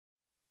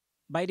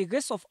By the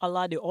grace of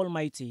Allah the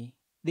Almighty,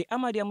 the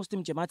Ahmadiyya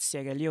Muslim Jama'at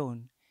Sierra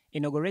Leone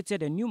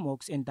inaugurated a new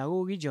mosque in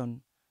Daru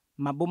region,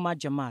 Mamboma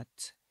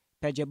Jama'at,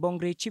 Pejeh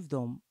Bongre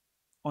Chiefdom,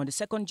 on the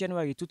 2nd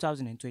January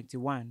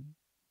 2021.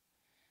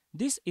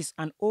 This is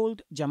an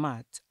old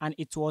Jama'at and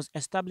it was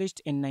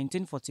established in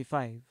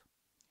 1945.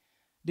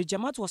 The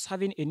Jama'at was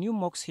having a new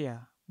mosque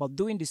here, but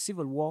during the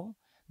civil war,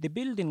 the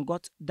building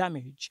got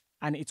damaged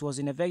and it was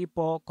in a very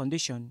poor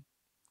condition.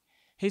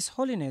 His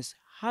Holiness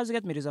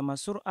Hazrat Mirza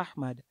Masroor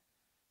Ahmad,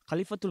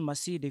 Khalifatul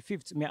Msih V,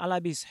 may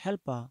Allah be his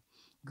helper,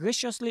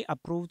 graciously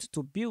approved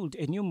to build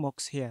a new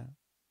mosque here.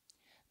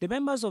 The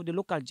members of the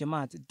local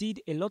Jama'at did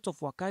a lot of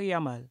waqar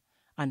amal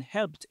and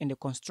helped in the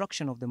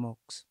construction of the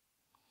mosque.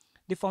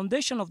 The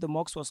foundation of the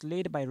mosque was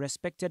laid by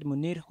Respected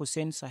Munir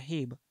Hussain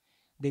Sahib,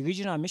 the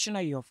regional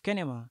missionary of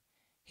Kenema.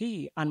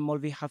 He and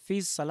maulvi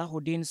Hafiz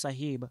Salahudin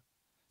Sahib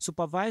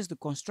supervised the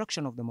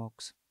construction of the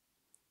mosque.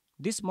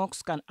 This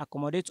mosque can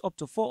accommodate up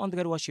to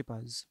 400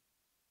 worshippers.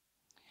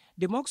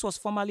 The mosque was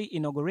formally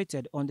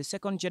inaugurated on the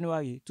 2nd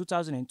January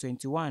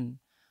 2021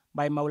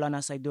 by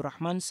Maulana Saidur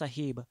Rahman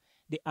Sahib,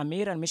 the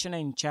Amir and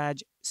Missionary in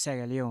Charge,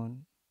 Sierra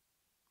Leone.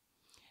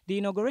 The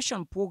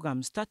inauguration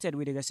program started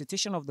with the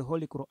recitation of the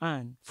Holy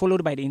Quran,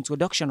 followed by the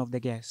introduction of the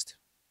guest.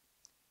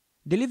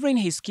 Delivering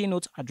his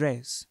keynote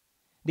address,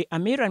 the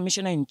Amir and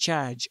Missionary in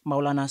Charge,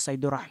 Maulana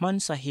Saidur Rahman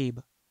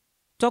Sahib,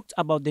 talked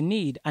about the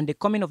need and the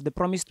coming of the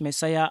promised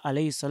Messiah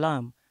alayhi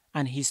salam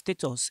and his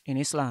status in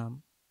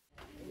Islam.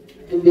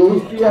 In the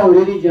history of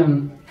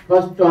religion,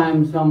 first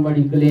time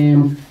somebody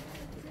claimed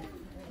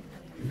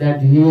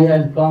that he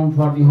has come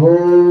for the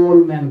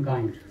whole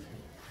mankind.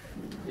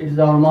 It is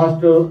our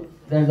master,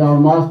 that is our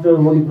master,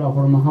 Holy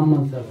Prophet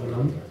Muhammad sallallahu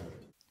alaihi wasallam.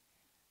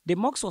 The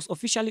mosque was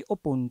officially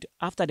opened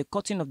after the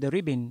cutting of the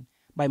ribbon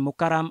by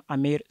Mukarram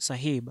Amir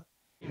Sahib.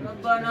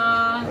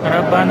 Rabbana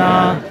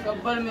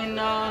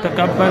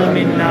taqabbal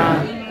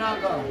minna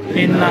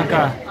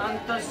innaka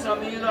antas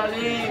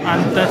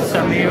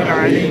samiul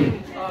alim.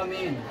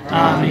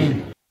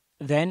 Amin.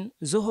 Then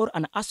Zuhur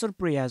and Asr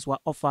prayers were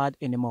offered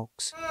in the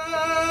mosque.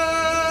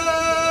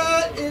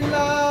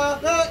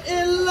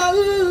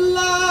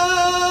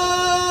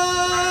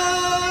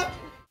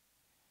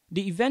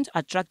 The event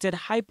attracted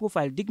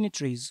high-profile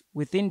dignitaries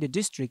within the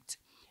district,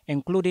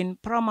 including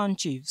paramount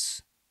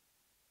chiefs,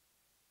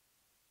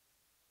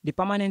 the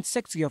Permanent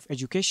Secretary of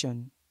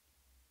Education,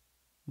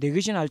 the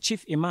Regional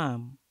Chief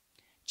Imam,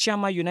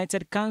 Chairman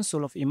United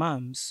Council of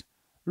Imams,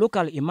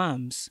 local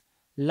Imams,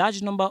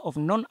 large number of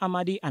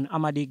non-Ahmadi and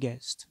Ahmadi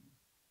guests.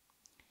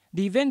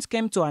 The event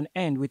came to an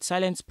end with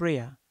silent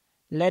prayer,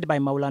 led by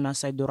Maulana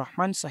Saidur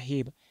Rahman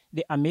Sahib,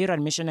 the Amir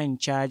and Missionary in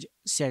Charge,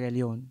 Sierra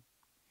Leone.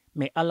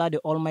 May Allah the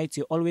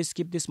Almighty always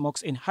keep this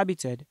mosque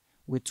inhabited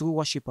with true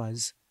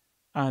worshippers.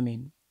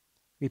 Amin.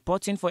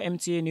 Reporting for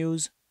MTA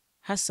News,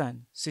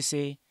 Hassan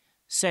Sise,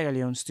 Sierra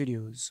Leone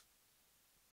Studios.